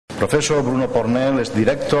Professor Bruno Pornel is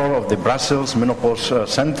director of the Brussels Menopause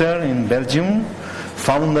Center in Belgium,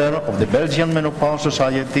 founder of the Belgian Menopause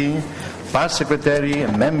Society, past secretary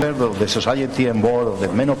and member of the Society and board of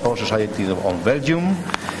the Menopause Society of Belgium,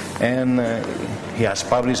 and he has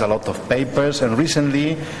published a lot of papers and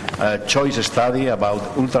recently a choice study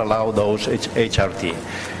about ultra-low dose HRT.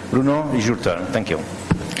 Bruno, it's your turn. Thank you.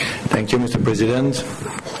 Thank you, Mr. President.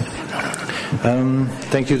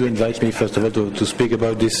 Thank you to invite me, first of all, to speak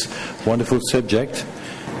about this wonderful subject.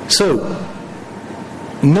 So,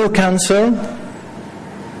 no cancer,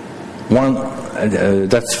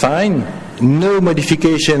 that's fine. No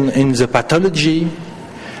modification in the pathology,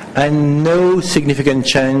 and no significant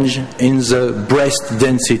change in the breast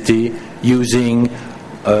density using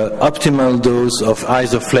optimal dose of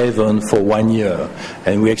isoflavone for 1 year.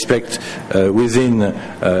 And we expect within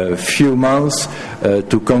a few months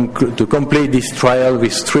to complete this trial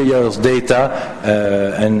with 3 years data,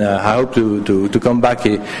 and I hope to come back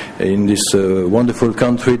in this wonderful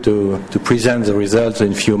country to present the results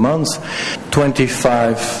in a few months.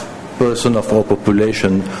 25% of our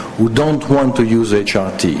population who don't want to use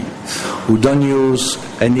HRT, who don't use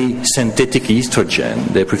any synthetic estrogen,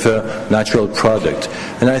 they prefer natural product.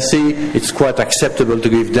 And I see it's quite acceptable to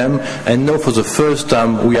give them, and now for the first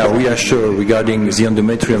time we are reassured regarding the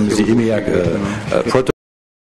endometrium, the iliac protocol.